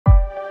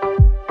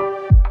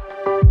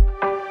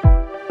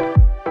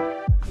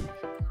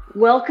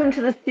Welcome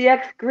to the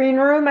CX Green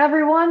Room,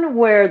 everyone,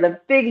 where the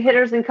big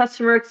hitters in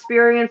customer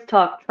experience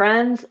talk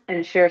trends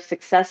and share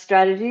success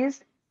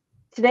strategies.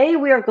 Today,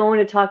 we are going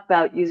to talk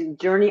about using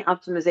journey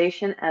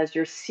optimization as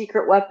your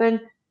secret weapon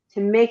to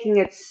making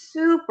it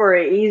super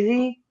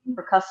easy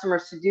for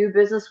customers to do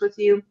business with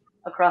you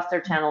across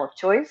their channel of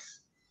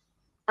choice.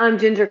 I'm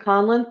Ginger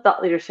Conlon,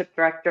 Thought Leadership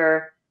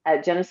Director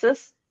at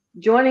Genesis.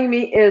 Joining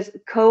me is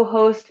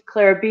co-host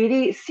Claire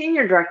Beatty,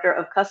 Senior Director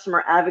of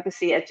Customer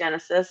Advocacy at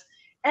Genesis,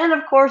 and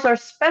of course, our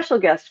special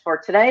guest for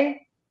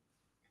today,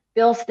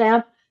 Bill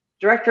Stamp,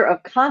 Director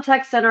of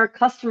Contact Center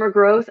Customer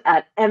Growth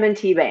at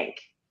M&T Bank.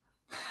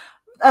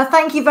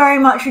 Thank you very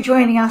much for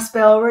joining us,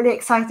 Bill. Really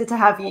excited to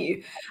have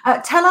you.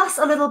 Tell us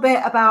a little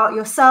bit about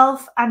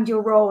yourself and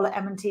your role at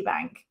M&T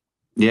Bank.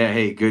 Yeah,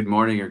 hey, good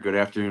morning or good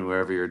afternoon,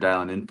 wherever you're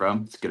dialing in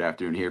from. It's good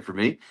afternoon here for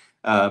me.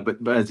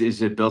 But as you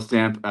said, Bill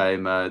Stamp,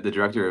 I'm the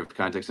Director of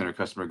Contact Center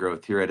Customer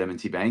Growth here at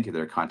M&T Bank, at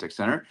their contact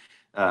center.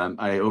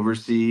 I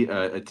oversee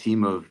a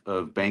team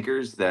of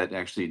bankers that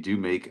actually do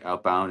make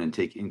outbound and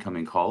take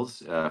incoming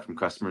calls from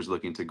customers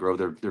looking to grow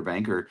their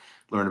bank or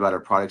learn about our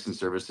products and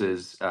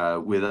services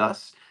with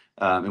us.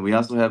 And we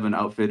also have an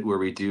outfit where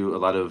we do a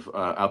lot of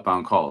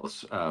outbound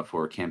calls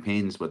for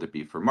campaigns, whether it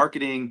be for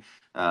marketing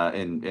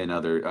and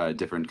other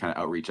different kind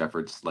of outreach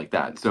efforts like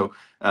that. So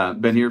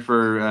been here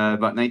for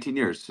about 19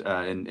 years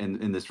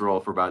in this role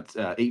for about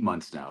 8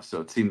 months now.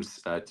 So it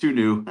seems too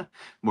new,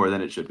 more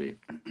than it should be.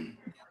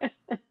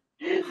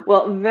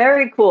 Well,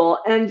 very cool.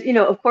 And,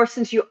 of course,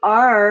 since you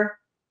are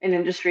an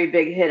industry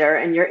big hitter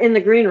and you're in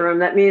the green room,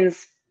 that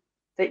means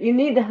that you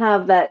need to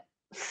have that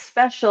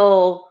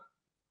special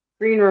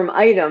green room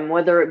item,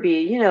 whether it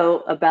be,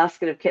 a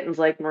basket of kittens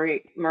like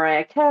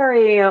Mariah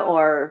Carey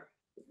or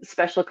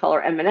special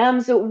color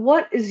M&Ms. So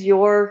what is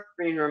your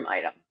green room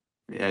item?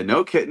 Yeah,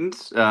 no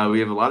kittens. We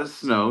have a lot of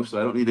snow, so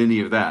I don't need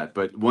any of that.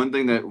 But one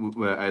thing that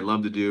I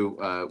love to do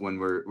when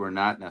we're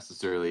not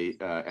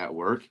necessarily at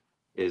work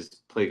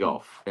is play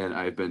golf. And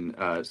I've been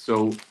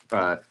so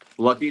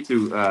lucky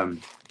to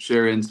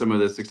share in some of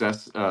the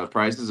success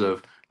prizes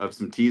of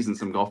some tees and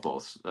some golf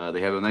balls. They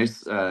have a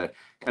nice kind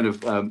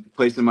of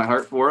place in my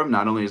heart for them.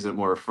 Not only is it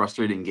more a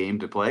frustrating game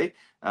to play,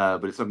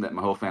 but it's something that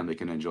my whole family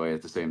can enjoy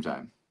at the same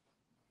time.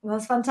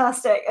 That's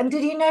fantastic. And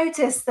did you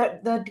notice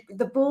that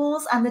the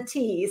balls and the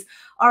tees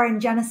are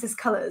in Genesis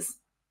colors?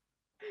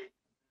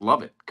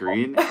 Love it.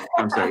 Green.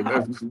 I'm sorry,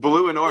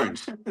 blue and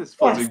orange. It's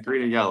supposed to be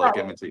green and yellow like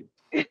M&T.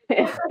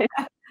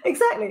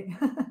 Exactly.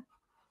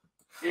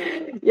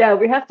 Yeah,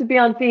 we have to be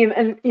on theme.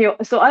 And,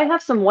 so I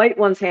have some white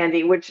ones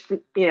handy, which,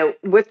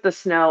 with the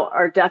snow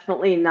are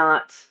definitely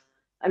not.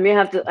 I may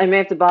have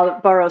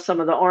to borrow some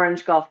of the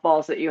orange golf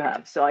balls that you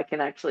have so I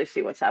can actually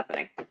see what's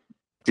happening.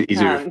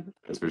 Easier,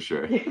 that's for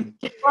sure.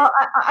 Well,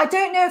 I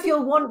don't know if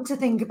you'll want to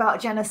think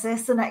about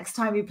Genesis the next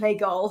time you play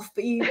golf,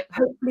 but you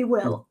hopefully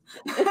will.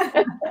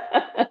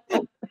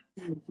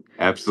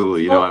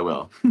 Absolutely, I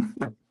will.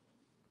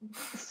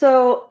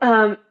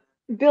 So,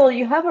 Bill,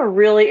 you have a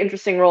really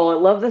interesting role. I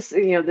love this,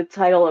 the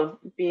title of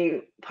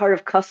being part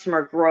of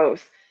customer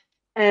growth.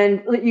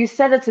 And you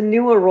said it's a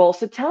newer role.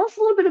 So tell us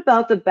a little bit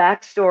about the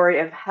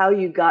backstory of how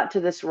you got to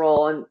this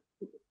role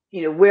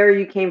and, where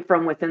you came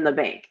from within the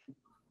bank.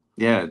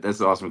 Yeah, that's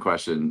an awesome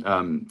question.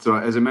 So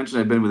as I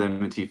mentioned, I've been with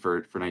M&T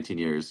for 19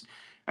 years.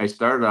 I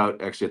started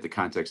out actually at the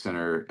contact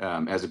center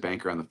as a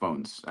banker on the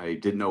phones. I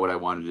didn't know what I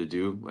wanted to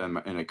do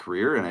in a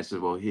career. And I said,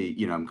 well, hey,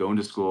 I'm going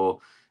to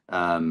school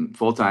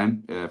full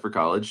time for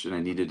college and I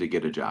needed to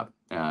get a job.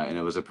 And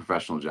it was a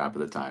professional job at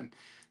the time.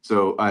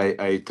 So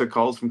I took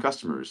calls from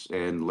customers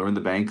and learned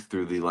the bank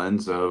through the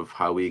lens of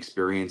how we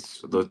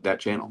experience that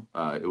channel.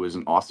 It was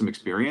an awesome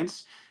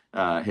experience.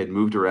 Had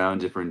moved around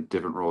different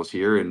roles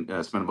here and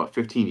spent about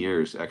 15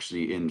 years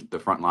actually in the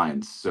front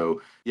lines.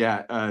 So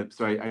yeah,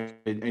 so I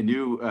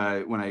knew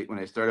when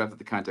I started off at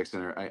the contact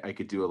center, I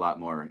could do a lot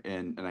more,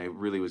 and I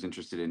really was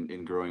interested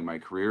in growing my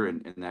career,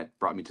 and that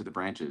brought me to the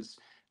branches.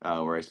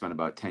 Where I spent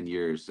about 10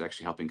 years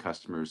actually helping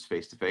customers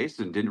face to face,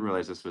 and didn't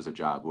realize this was a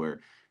job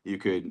where you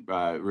could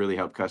really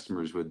help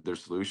customers with their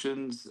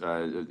solutions,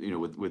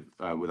 with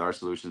our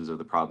solutions of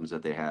the problems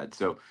that they had.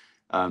 So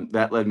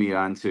that led me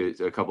on to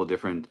a couple of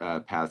different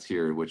paths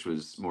here, which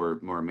was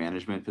more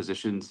management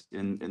positions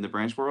in the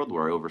branch world,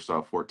 where I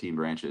oversaw 14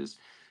 branches.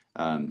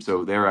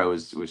 So there I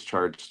was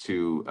charged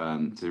to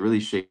really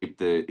shape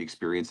the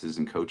experiences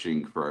and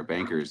coaching for our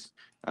bankers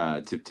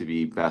to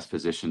be best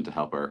positioned to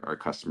help our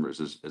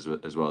customers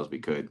as well as we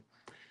could.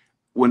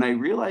 When I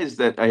realized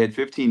that I had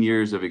 15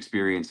 years of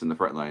experience in the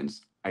front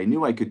lines, I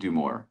knew I could do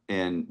more.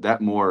 And that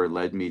more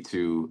led me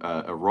to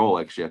a role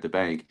actually at the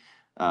bank,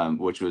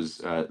 which was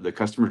the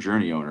customer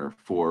journey owner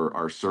for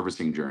our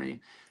servicing journey.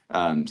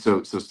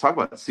 So let's talk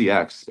about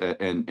CX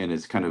and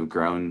its kind of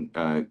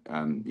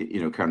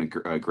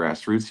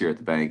grassroots here at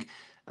the bank.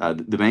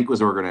 The bank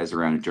was organized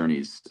around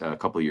journeys a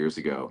couple of years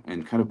ago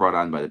and kind of brought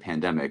on by the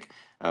pandemic.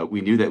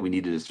 We knew that we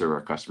needed to serve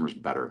our customers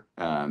better.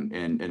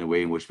 And a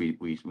way in which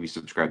we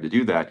subscribed to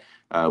do that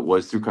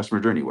was through customer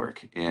journey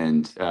work.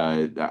 And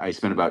I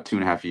spent about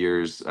 2.5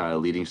 years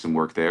leading some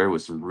work there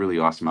with some really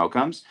awesome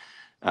outcomes.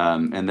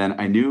 And then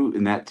I knew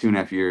in that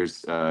 2.5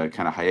 years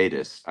kind of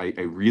hiatus, I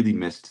really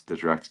missed the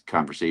direct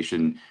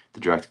conversation, the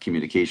direct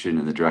communication,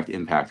 and the direct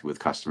impact with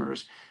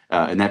customers.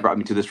 And that brought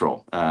me to this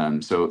role.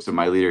 So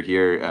my leader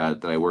here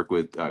that I work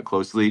with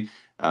closely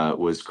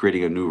was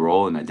creating a new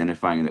role and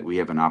identifying that we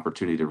have an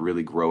opportunity to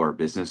really grow our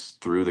business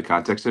through the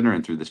contact center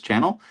and through this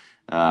channel.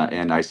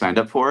 And I signed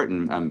up for it,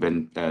 and I've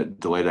been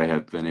delighted I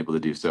have been able to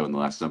do so in the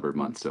last number of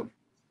months. So.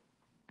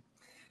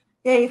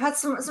 Yeah, you've had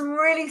some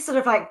really sort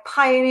of like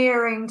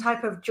pioneering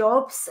type of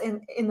jobs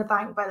in the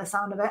bank by the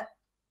sound of it.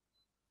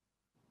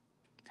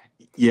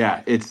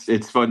 Yeah,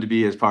 it's fun to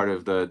be as part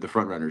of the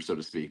front runners, so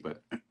to speak.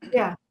 But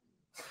yeah.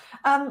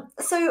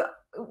 So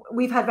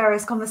we've had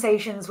various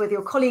conversations with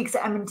your colleagues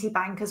at M&T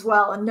Bank as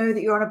well, and know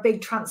that you're on a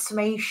big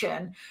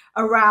transformation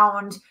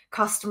around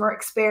customer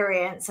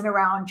experience and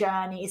around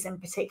journeys in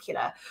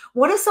particular.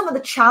 What are some of the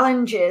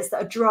challenges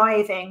that are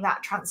driving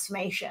that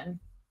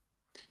transformation?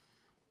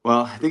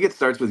 Well, I think it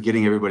starts with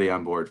getting everybody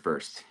on board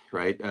first,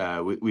 right?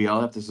 We all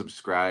have to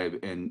subscribe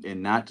and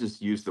not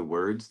just use the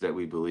words that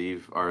we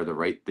believe are the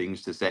right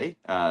things to say.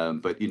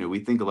 But we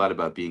think a lot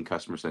about being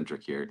customer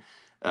centric here.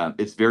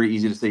 It's very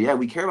easy to say, yeah,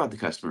 we care about the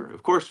customer.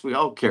 Of course, we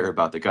all care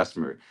about the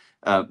customer.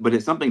 But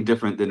it's something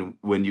different than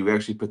when you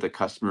actually put the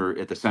customer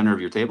at the center of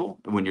your table.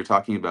 When you're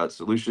talking about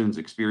solutions,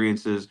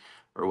 experiences,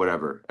 or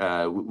whatever,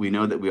 we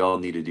know that we all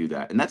need to do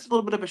that, and that's a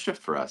little bit of a shift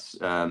for us.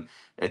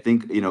 I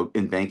think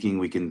in banking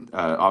we can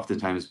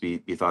oftentimes be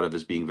thought of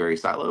as being very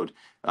siloed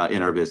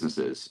in our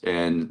businesses,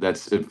 and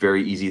that's a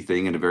very easy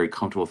thing and a very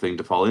comfortable thing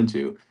to fall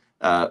into.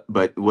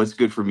 But what's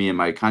good for me in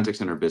my contact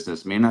center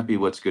business may not be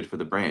what's good for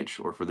the branch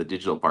or for the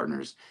digital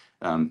partners.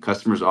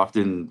 Customers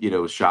often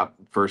shop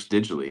first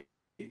digitally,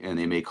 and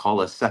they may call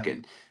us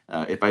second.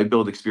 If I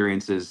build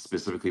experiences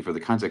specifically for the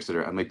contact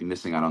center, I might be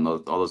missing out on all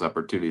those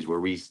opportunities where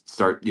we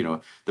start,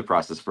 the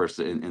process first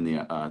in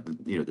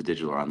the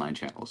digital or online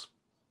channels.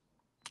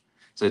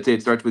 So I'd say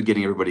it starts with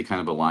getting everybody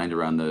kind of aligned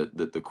around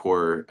the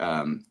core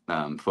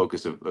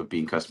focus of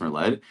being customer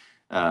led,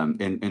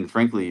 and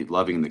frankly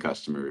loving the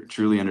customer,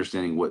 truly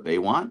understanding what they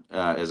want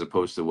as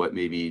opposed to what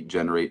maybe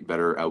generate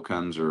better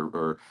outcomes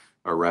or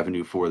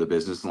revenue for the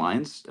business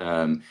lines.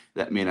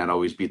 That may not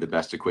always be the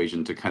best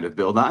equation to kind of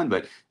build on,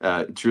 but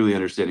truly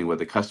understanding what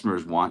the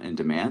customers want and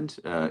demand,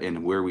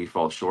 and where we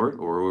fall short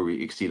or where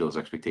we exceed those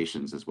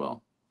expectations as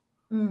well.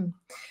 And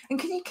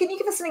can you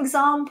give us an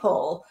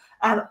example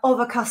of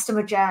a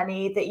customer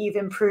journey that you've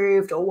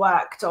improved or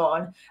worked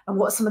on, and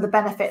what some of the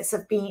benefits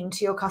have been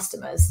to your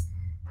customers?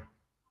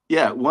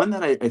 Yeah, one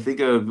that I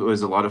think of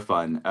was a lot of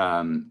fun.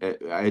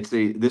 I'd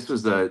say this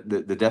was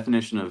the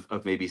definition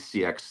of maybe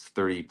CX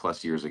 30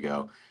 plus years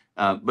ago.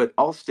 But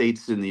all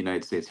states in the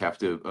United States have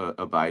to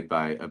abide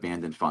by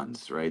abandoned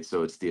funds, right?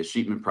 So it's the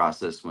escheatment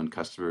process when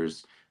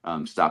customers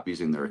stop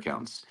using their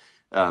accounts.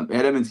 At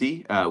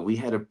M&T, we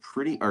had a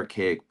pretty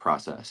archaic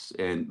process,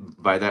 and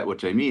by that,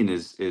 what I mean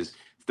is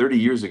 30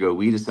 years ago,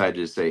 we decided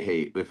to say,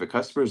 hey, if a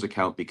customer's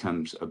account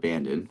becomes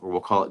abandoned, or we'll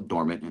call it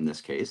dormant in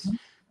this case,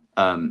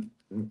 um,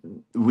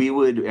 we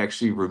would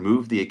actually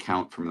remove the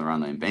account from their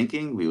online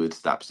banking. We would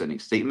stop sending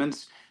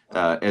statements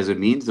as a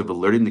means of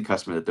alerting the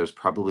customer that there's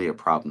probably a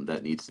problem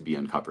that needs to be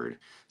uncovered.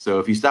 So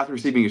if you stopped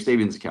receiving your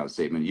savings account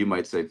statement, you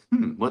might say,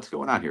 what's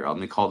going on here? I'm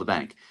going to call the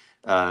bank.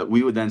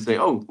 We would then say,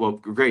 oh, well,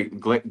 great.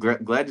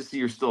 Glad to see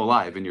you're still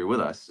alive and you're with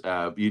us.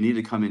 You need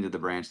to come into the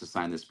branch to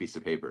sign this piece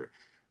of paper.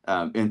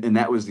 And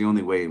that was the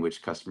only way in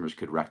which customers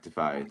could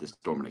rectify this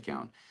dormant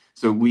account.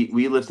 So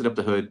we lifted up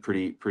the hood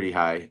pretty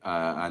high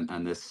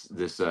on this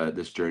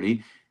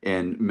journey,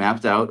 and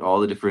mapped out all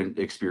the different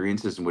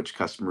experiences in which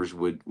customers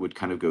would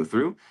kind of go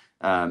through,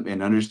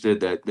 and understood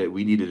that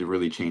we needed to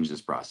really change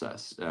this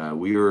process.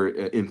 We were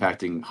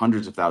impacting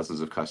hundreds of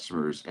thousands of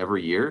customers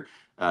every year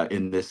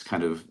in this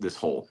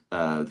hole.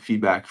 The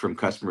feedback from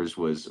customers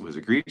was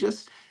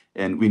egregious,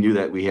 and we knew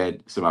that we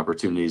had some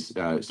opportunities,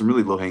 some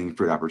really low hanging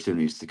fruit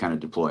opportunities to kind of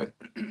deploy.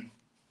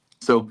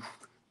 So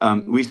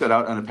we set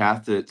out on a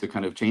path to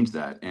kind of change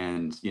that,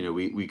 and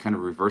we kind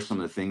of reversed some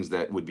of the things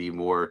that would be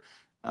more,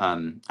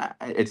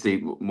 I'd say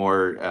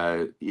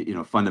more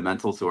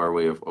fundamental to our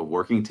way of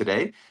working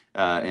today.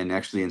 And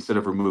actually, instead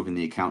of removing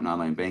the account in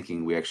online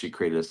banking, we actually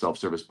created a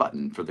self-service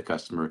button for the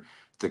customer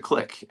to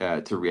click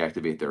to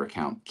reactivate their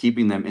account,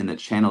 keeping them in the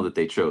channel that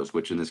they chose,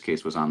 which in this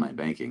case was online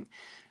banking.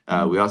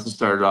 We also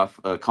started off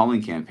a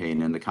calling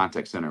campaign in the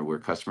contact center where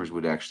customers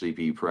would actually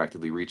be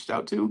proactively reached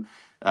out to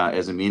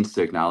as a means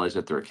to acknowledge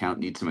that their account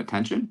needs some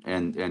attention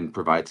and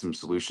provide some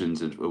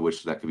solutions in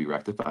which that could be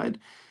rectified.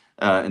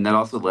 And that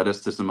also led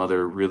us to some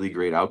other really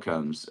great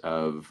outcomes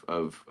of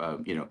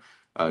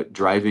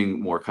driving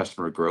more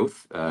customer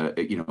growth,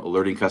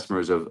 alerting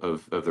customers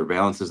of their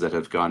balances that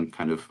have gone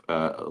kind of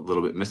a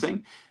little bit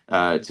missing,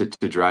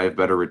 to drive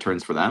better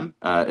returns for them,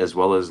 as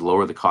well as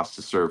lower the cost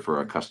to serve for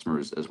our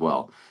customers as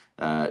well.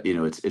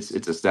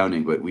 It's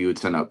astounding, but we would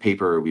send out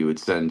paper, we would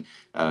send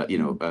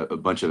a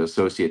bunch of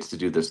associates to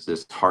do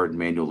this hard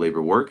manual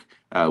labor work,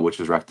 which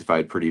was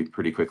rectified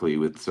pretty quickly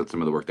with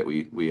some of the work that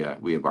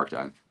we embarked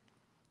on.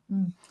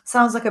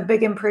 Sounds like a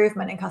big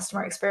improvement in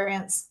customer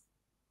experience.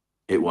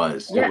 It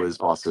was. It Yeah. was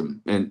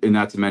awesome. And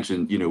not to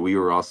mention, we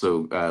were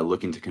also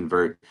looking to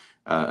convert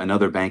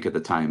another bank at the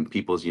time,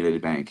 People's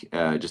United Bank,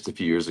 just a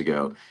few years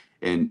ago.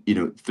 And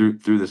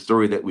through the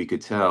story that we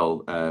could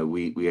tell,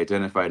 we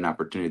identified an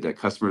opportunity that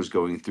customers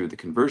going through the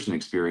conversion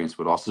experience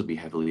would also be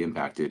heavily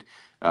impacted,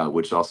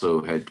 which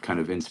also had kind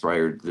of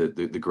inspired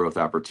the growth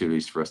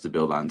opportunities for us to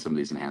build on some of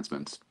these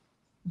enhancements.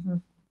 Mm-hmm.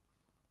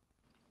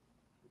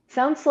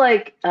 Sounds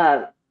like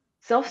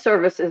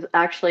self-service is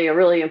actually a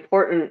really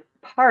important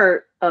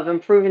part of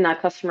improving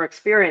that customer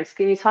experience.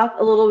 Can you talk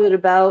a little bit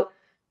about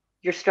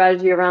your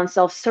strategy around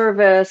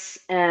self-service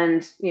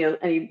and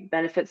any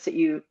benefits that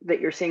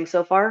you're seeing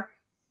so far?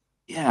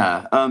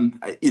 Yeah,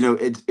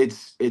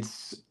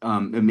 it's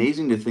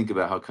amazing to think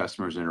about how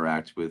customers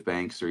interact with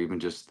banks or even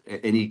just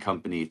any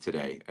company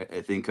today.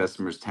 I think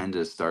customers tend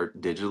to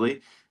start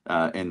digitally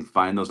and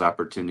find those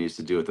opportunities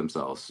to do it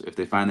themselves. If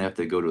they find they have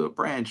to go to a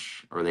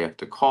branch or they have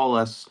to call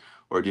us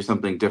or do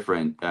something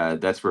different,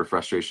 that's where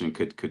frustration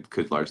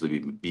could largely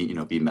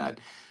be met.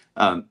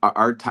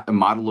 Our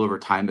model over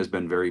time has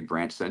been very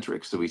branch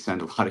centric, so we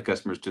send a lot of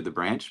customers to the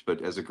branch.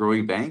 But as a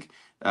growing bank,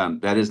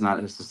 that is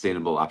not a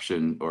sustainable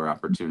option or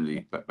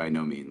opportunity, but by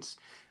no means.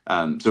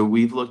 So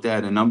we've looked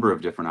at a number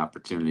of different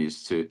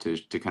opportunities to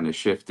kind of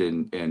shift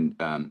and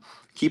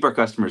keep our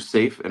customers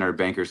safe and our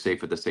bankers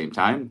safe at the same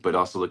time, but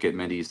also look at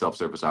many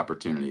self-service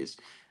opportunities.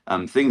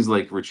 Things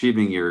like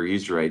retrieving your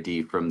user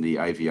ID from the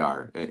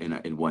IVR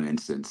in one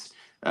instance.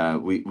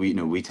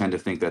 We tend to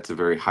think that's a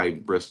very high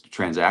risk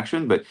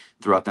transaction, but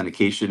through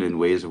authentication and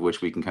ways of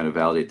which we can kind of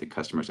validate the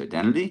customer's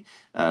identity,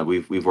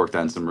 we've worked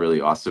on some really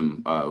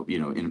awesome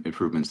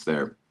improvements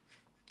there.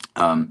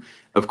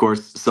 Of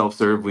course,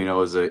 self-serve we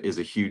know is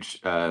a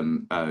huge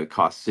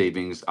cost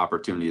savings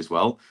opportunity as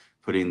well.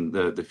 Putting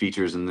the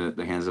features in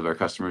the hands of our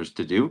customers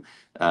to do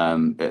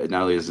not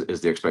only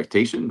is the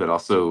expectation, but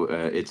also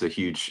it's a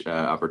huge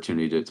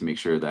opportunity to make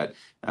sure that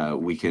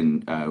we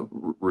can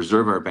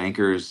reserve our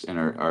bankers and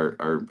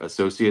our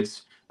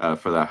associates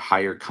for the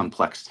higher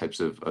complex types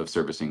of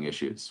servicing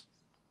issues.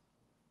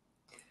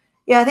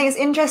 Yeah, I think it's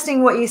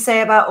interesting what you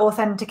say about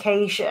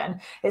authentication.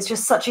 It's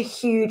just such a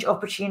huge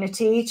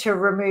opportunity to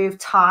remove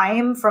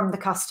time from the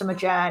customer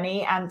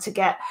journey and to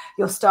get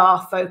your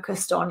staff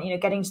focused on,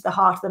 getting to the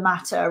heart of the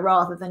matter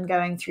rather than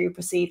going through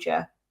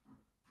procedure.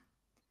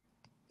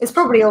 It's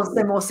probably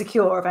also more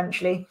secure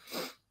eventually.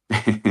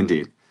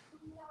 Indeed.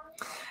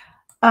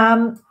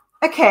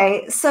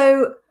 Okay,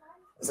 so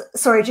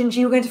sorry,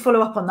 Ginger, you were going to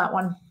follow up on that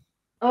one.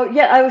 Oh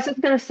yeah, I was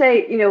just going to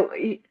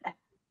say,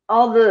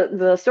 all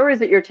the stories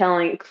that you're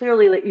telling,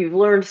 clearly that you've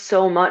learned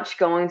so much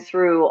going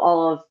through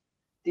all of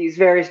these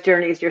various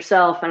journeys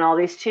yourself and all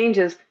these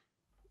changes.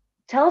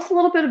 Tell us a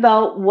little bit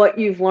about what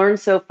you've learned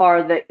so far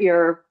something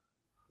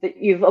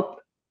you've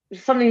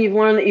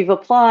learned that you've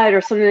applied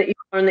or something that you've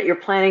learned that you're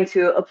planning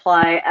to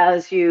apply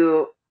as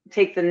you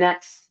take the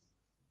next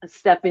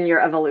step in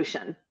your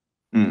evolution.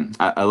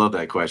 I love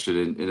that question,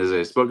 and as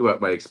I spoke about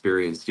my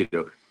experience,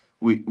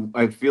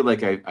 I feel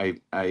like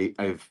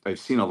I've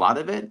seen a lot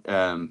of it,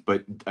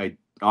 but I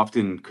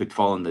often could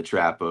fall in the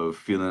trap of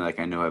feeling like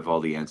I know I have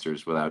all the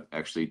answers without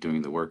actually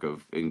doing the work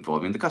of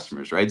involving the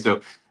customers, right?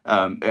 So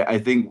I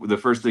think the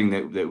first thing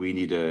that we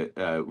need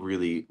to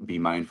really be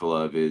mindful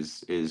of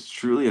is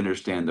truly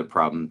understand the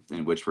problem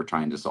in which we're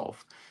trying to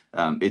solve.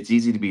 It's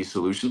easy to be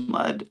solution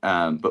led,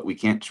 but we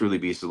can't truly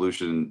be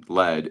solution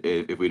led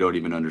if we don't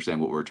even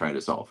understand what we're trying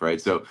to solve, right?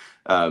 So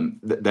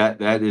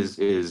that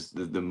is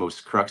the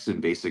most crux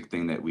and basic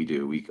thing that we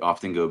do. We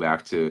often go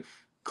back to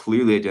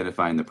clearly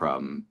identifying the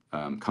problem,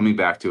 coming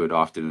back to it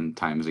often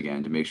times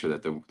again to make sure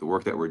that the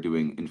work that we're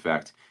doing, in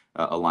fact,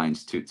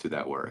 aligns to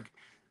that work.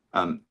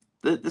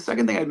 The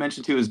second thing I'd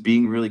mention too is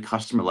being really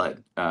customer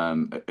led.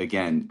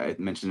 Again, I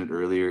mentioned it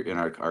earlier in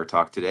our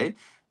talk today,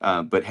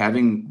 but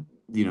having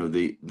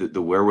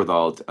the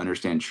wherewithal to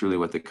understand truly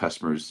what the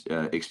customer's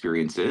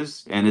experience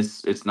is, and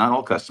it's not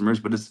all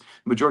customers, but it's the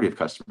majority of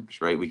customers,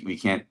 right? We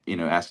can't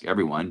ask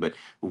everyone, but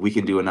we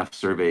can do enough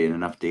survey and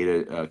enough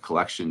data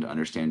collection to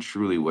understand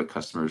truly what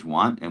customers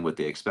want and what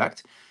they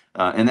expect.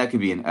 And that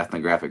could be in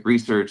ethnographic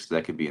research,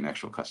 that could be in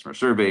actual customer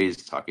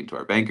surveys, talking to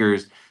our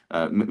bankers,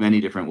 many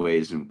different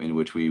ways in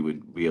which we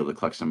would be able to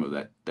collect some of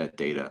that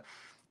data.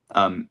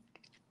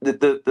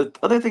 The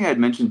other thing I'd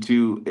mention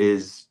too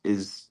is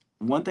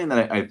one thing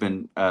that I've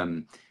been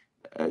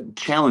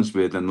challenged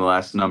with in the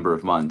last number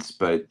of months,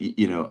 but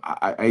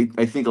I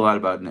think a lot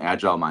about an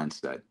agile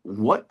mindset.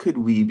 What could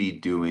we be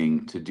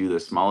doing to do the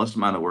smallest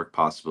amount of work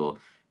possible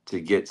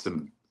to get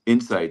some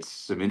insights,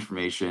 some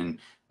information,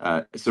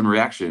 some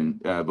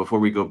reaction before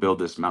we go build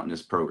this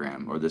mountainous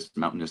program or this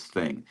mountainous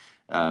thing?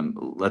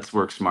 Let's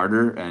work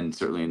smarter and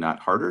certainly not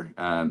harder,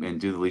 and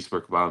do the least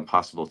work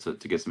possible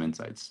to get some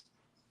insights.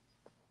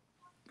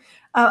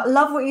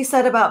 Love what you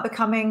said about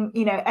becoming,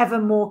 ever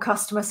more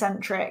customer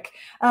centric.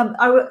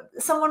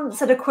 Someone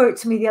said a quote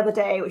to me the other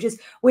day, which is,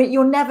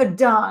 "You're never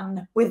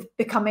done with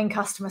becoming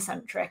customer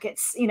centric.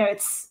 It's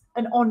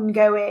an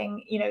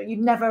ongoing. You've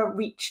never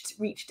reached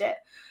it."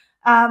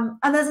 And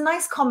there's a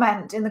nice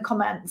comment in the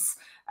comments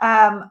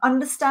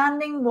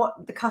understanding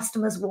what the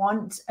customers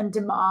want and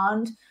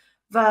demand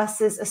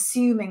versus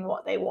assuming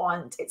what they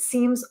want. It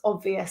seems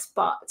obvious,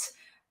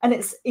 and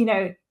it's,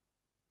 it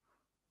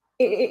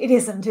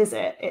isn't, is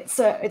it? It's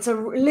a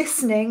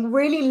listening,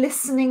 really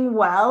listening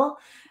well,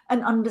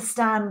 and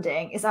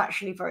understanding is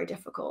actually very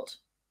difficult.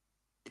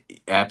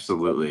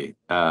 Absolutely.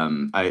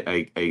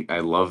 I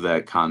love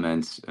that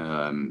comment,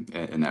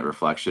 and that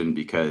reflection,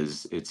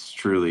 because it's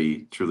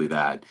truly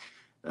that.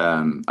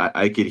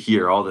 I could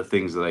hear all the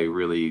things that I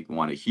really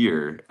want to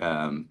hear,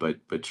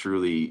 but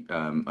truly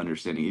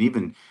understanding, and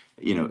even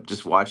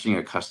just watching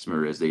a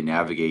customer as they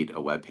navigate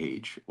a web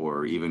page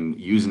or even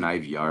use an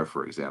IVR,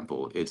 for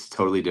example, it's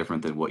totally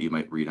different than what you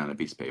might read on a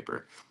piece of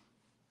paper.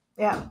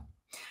 Yeah.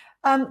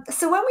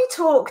 So when we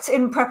talked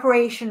in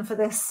preparation for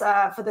this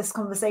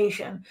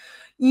conversation,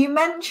 you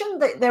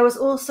mentioned that there was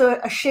also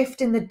a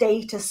shift in the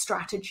data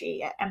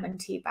strategy at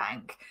M&T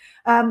Bank.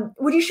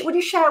 Would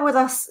you share with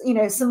us,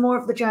 some more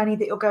of the journey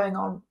that you're going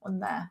on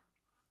there?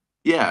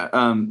 Yeah,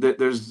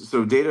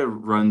 so data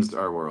runs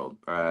our world,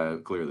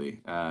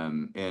 clearly,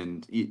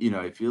 and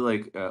I feel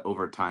like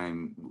over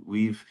time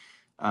we've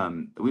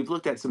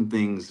looked at some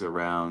things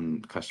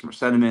around customer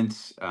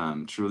sentiment,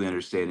 truly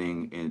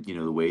understanding and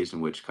the ways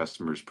in which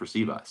customers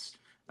perceive us.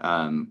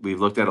 We've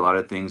looked at a lot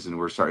of things, and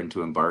we're starting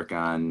to embark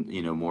on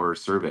more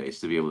surveys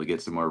to be able to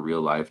get some more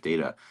real life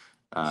data,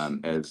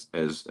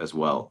 as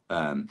well.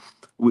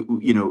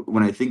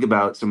 When I think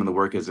about some of the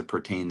work as it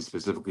pertains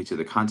specifically to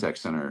the contact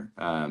center,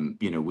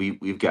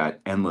 we've got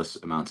endless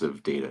amounts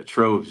of data,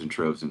 troves and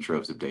troves and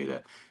troves of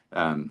data.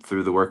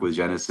 Through the work with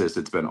Genesis,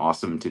 it's been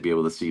awesome to be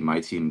able to see my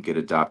team get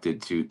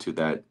adopted to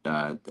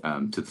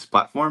this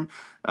platform,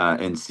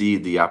 and see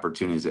the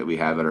opportunities that we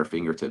have at our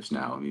fingertips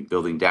now. I mean,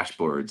 building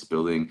dashboards,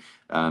 building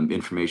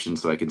information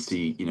so I can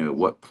see,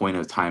 what point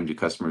of time do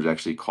customers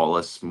actually call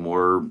us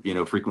more,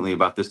 frequently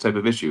about this type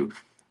of issue.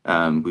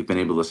 We've been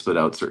able to split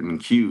out certain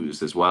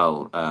queues as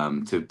well,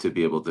 to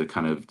be able to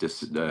kind of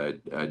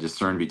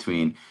discern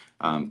between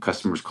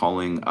customers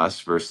calling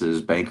us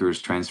versus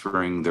bankers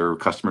transferring their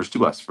customers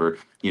to us for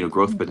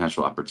growth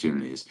potential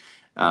opportunities.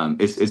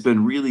 It's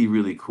been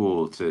really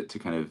cool to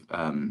kind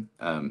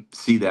of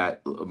see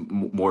that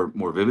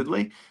more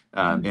vividly,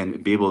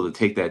 and be able to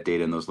take that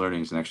data and those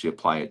learnings and actually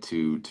apply it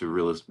to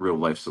real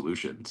life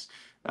solutions.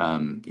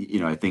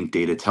 I think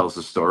data tells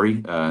the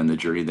story, and the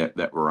journey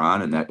that we're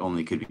on, and that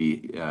only could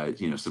be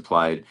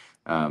supplied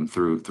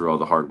through all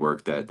the hard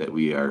work that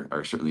we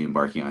are certainly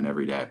embarking on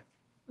every day.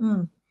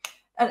 Mm.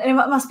 And it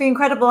must be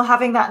incredible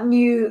having that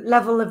new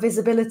level of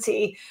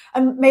visibility,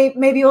 and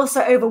maybe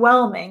also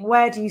overwhelming.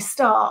 Where do you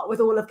start with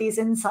all of these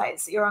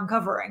insights that you're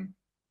uncovering?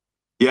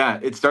 Yeah,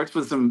 it starts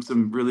with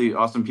some really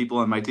awesome people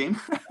on my team,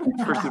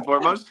 first and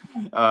foremost.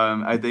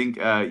 I think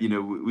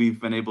we've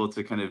been able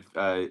to kind of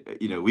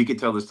we could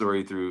tell the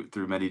story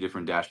through many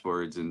different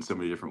dashboards in so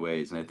many different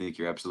ways, and I think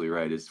you're absolutely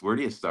right. It's where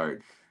do you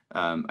start?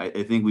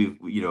 I think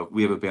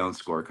we have a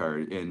balanced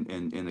scorecard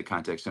in the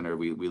contact center.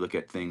 We look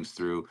at things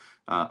through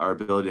our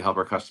ability to help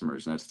our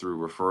customers, and that's through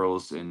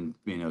referrals and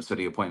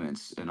setting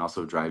appointments, and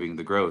also driving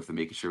the growth and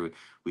making sure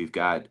we've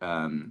got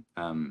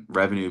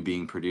revenue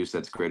being produced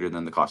that's greater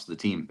than the cost of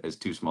the team, as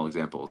two small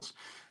examples.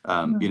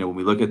 When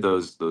we look at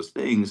those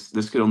things,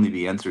 this could only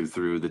be answered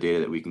through the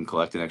data that we can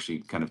collect and actually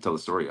kind of tell the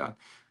story on,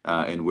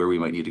 and where we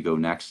might need to go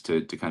next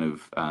to kind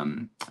of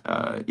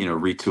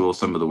retool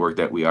some of the work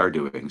that we are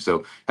doing.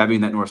 So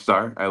having that North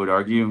Star, I would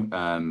argue,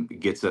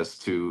 gets us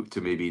to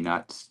maybe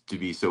not to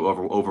be so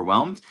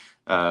overwhelmed,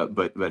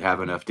 but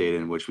have enough data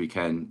in which we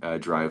can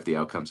drive the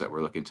outcomes that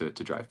we're looking to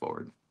drive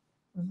forward.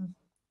 Mm-hmm.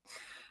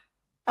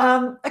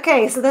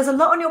 Okay, so there's a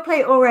lot on your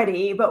plate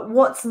already, but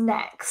what's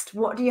next?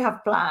 What do you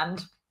have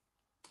planned?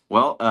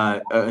 Well,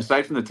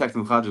 aside from the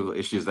technological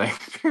issues that I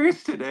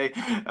experienced today,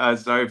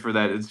 sorry for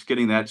that. It's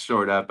getting that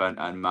shored up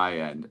on my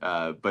end.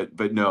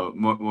 But no,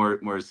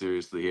 more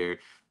seriously here.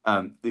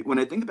 When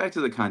I think back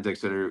to the contact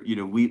center,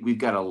 we've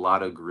got a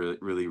lot of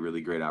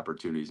really great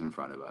opportunities in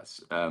front of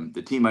us.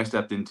 The team I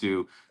stepped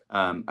into,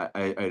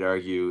 I'd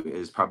argue,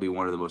 is probably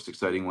one of the most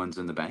exciting ones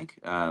in the bank.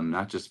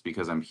 Not just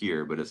because I'm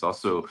here, but it's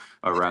also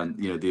around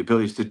the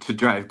abilities to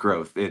drive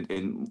growth.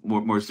 And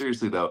more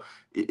seriously though,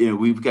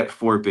 we've got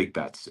four big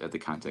bets at the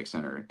contact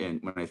center,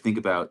 and when I think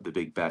about the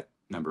big bet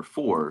number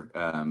four,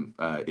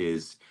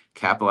 is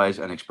capitalize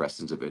on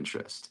expressions of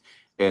interest.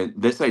 And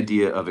this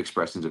idea of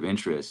expressions of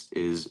interest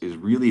is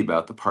really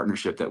about the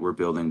partnership that we're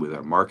building with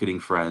our marketing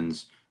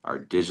friends, our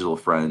digital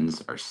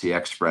friends, our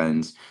CX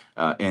friends,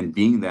 and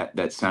being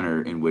that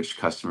center in which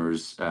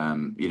customers,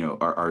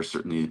 are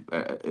certainly,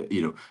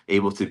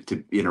 able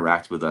to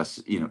interact with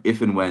us,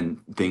 if and when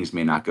things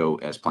may not go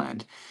as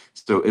planned.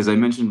 So as I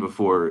mentioned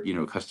before,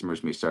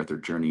 customers may start their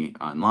journey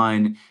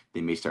online.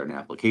 They may start an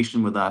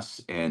application with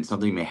us, and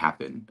something may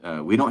happen.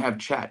 We don't have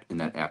chat in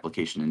that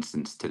application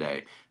instance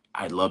today.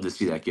 I'd love to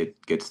see that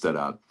get stood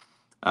up.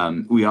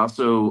 We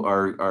also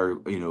are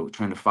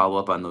trying to follow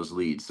up on those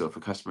leads. So if a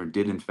customer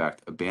did in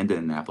fact abandon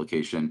an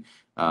application,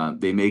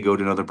 they may go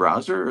to another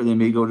browser, or they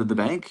may go to the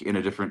bank in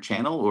a different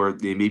channel, or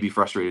they may be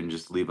frustrated and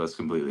just leave us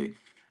completely.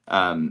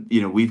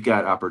 we've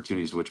got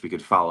opportunities in which we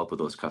could follow up with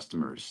those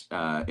customers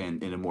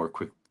in a more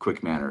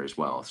quick manner as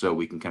well. So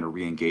we can kind of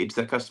re-engage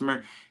that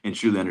customer and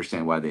truly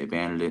understand why they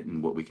abandoned it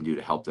and what we can do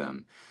to help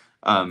them.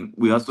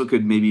 We also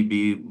could maybe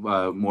be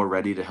more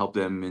ready to help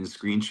them in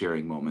screen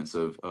sharing moments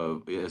of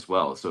as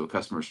well. So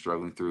customers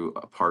struggling through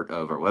a part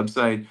of our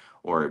website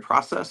or a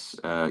process,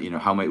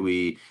 how might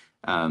we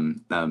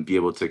be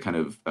able to kind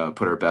of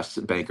put our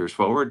best bankers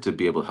forward to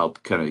be able to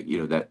help kind of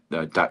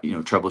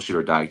troubleshoot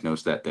or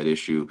diagnose that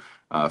issue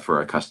for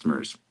our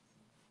customers.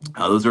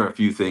 Those are a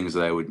few things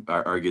that I would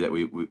argue that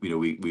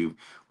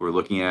we're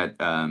looking at,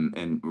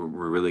 and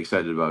we're really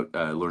excited about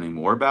learning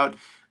more about.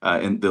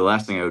 And the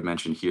last thing I would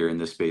mention here in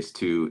this space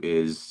too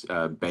is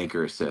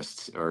banker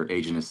assist or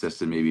agent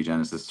assist, and maybe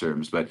Genesis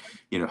terms. But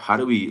how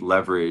do we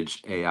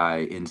leverage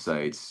AI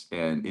insights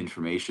and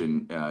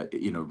information,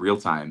 real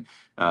time,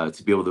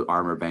 to be able to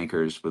armor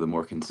bankers with a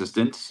more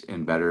consistent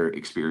and better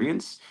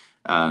experience?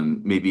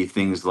 Maybe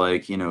things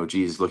like,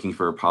 looking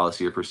for a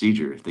policy or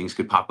procedure. Things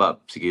could pop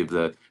up to give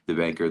the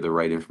banker the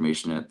right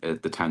information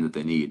at the time that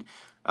they need.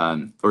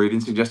 Or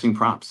even suggesting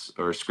prompts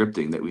or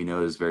scripting that we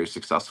know is very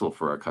successful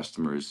for our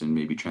customers, and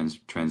maybe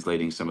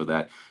translating some of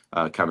that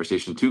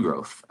conversation to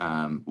growth.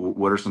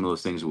 What are some of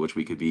those things in which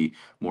we could be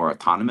more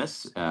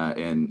autonomous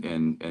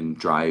and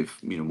drive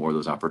more of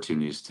those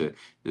opportunities to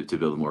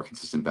build a more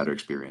consistent, better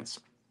experience?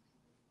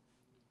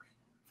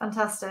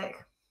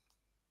 Fantastic.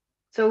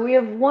 So we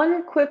have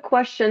one quick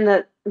question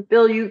that,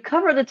 Bill, you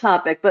cover the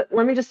topic, but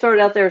let me just throw it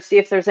out there and see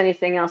if there's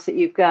anything else that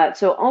you've got.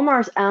 So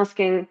Omar's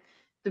asking,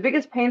 the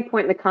biggest pain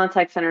point in the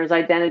contact center is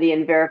identity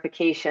and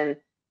verification.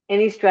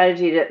 Any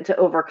strategy to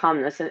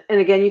overcome this? And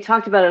again, you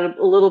talked about it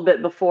a little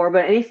bit before,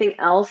 but anything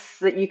else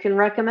that you can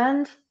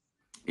recommend?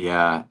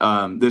 Yeah,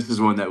 this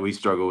is one that we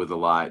struggle with a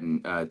lot.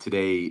 And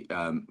today,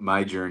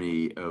 my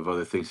journey of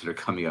other things that are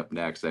coming up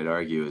next, I'd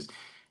argue, is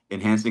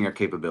enhancing our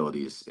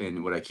capabilities.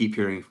 And what I keep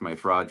hearing from my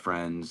fraud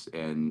friends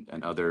and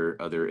other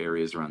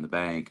areas around the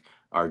bank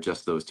are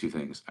just those two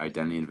things: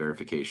 identity and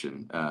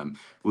verification.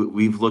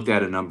 We've looked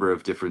at a number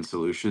of different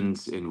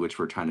solutions in which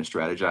we're trying to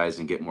strategize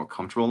and get more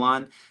comfortable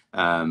on.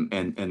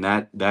 And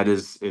that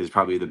is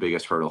probably the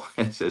biggest hurdle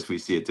as we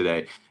see it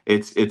today.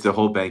 It's a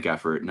whole bank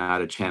effort,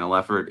 not a channel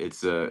effort.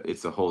 It's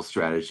a whole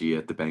strategy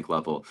at the bank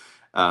level.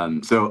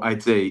 So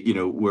I'd say,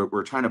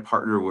 we're trying to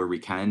partner where we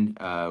can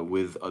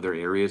with other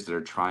areas that are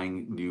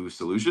trying new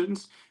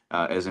solutions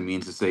as a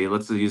means to say,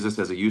 let's use this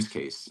as a use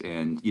case,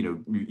 and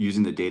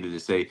using the data to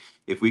say,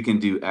 if we can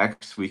do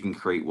X, we can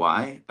create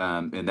Y,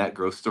 and that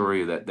growth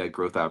story, that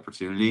growth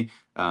opportunity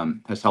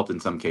has helped in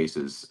some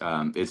cases.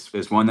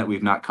 It's one that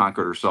we've not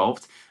conquered or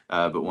solved,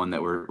 but one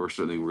that we're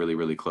certainly really,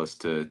 really close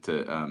to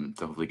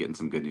hopefully getting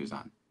some good news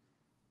on.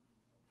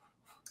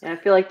 And I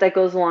feel like that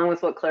goes along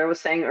with what Claire was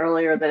saying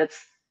earlier, that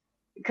it's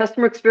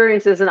customer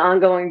experience is an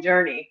ongoing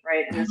journey,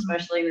 right? And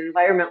especially in an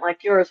environment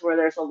like yours where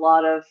there's a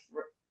lot of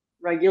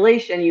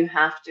regulation, you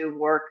have to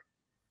work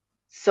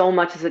so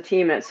much as a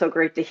team. And it's so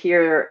great to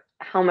hear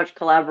how much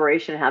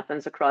collaboration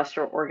happens across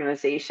your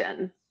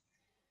organization.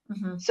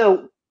 Mm-hmm.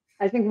 So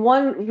I think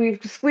we've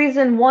squeezed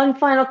in one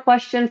final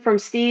question from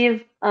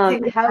Steve. How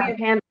you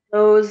handle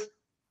those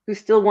who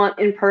still want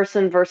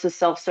in-person versus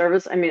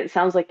self-service? I mean, it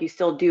sounds like you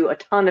still do a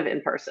ton of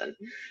in-person.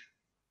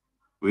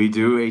 We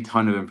do a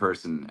ton of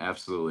in-person,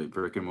 absolutely.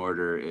 Brick and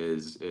mortar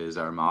is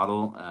our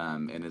model,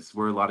 and it's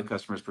where a lot of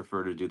customers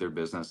prefer to do their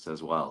business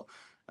as well.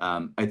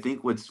 I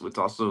think what's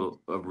also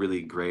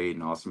really great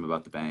and awesome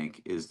about the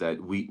bank is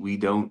that we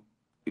don't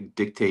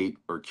dictate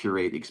or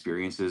curate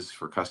experiences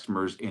for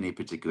customers in a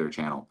particular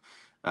channel.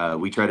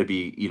 We try to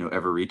be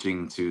ever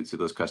reaching to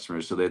those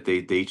customers so that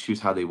they choose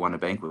how they want to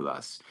bank with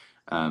us.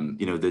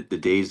 The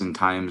days and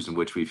times in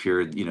which we've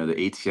heard, the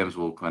ATMs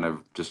will kind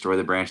of destroy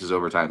the branches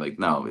over time. Like,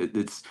 no,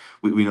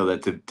 we know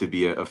that to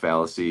be a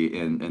fallacy,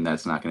 and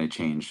that's not going to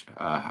change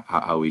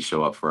how we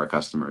show up for our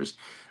customers.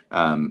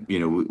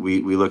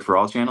 We look for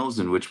all channels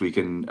in which we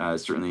can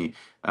certainly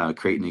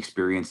create an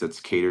experience that's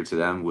catered to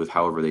them with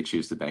however they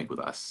choose to bank with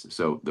us.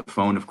 So the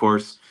phone, of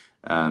course,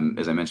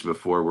 as I mentioned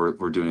before,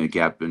 we're doing a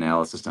gap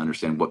analysis to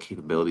understand what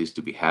capabilities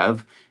do we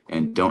have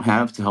and don't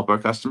have to help our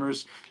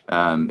customers.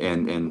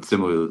 And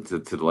similar to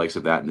the likes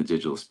of that in the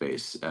digital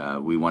space,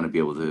 we want to be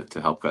able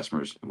to help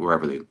customers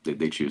wherever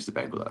they choose to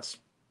bank with us.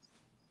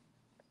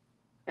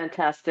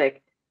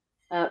 Fantastic.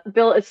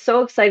 Bill, it's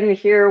so exciting to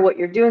hear what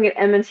you're doing at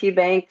M&T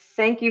Bank.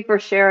 Thank you for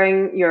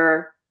sharing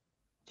your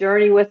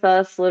journey with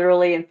us,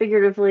 literally and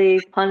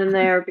figuratively, pun in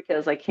there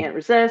because I can't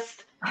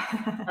resist.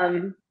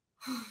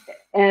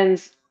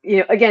 And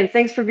again,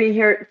 thanks for being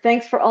here.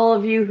 Thanks for all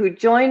of you who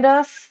joined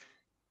us.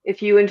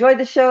 If you enjoyed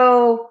the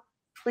show,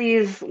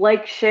 please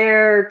like,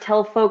 share,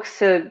 tell folks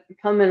to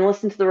come and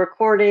listen to the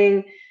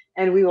recording,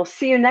 and we will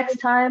see you next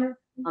time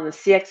on the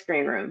CX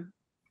Green Room.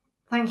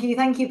 Thank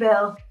you,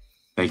 Bill.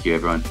 Thank you,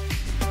 everyone.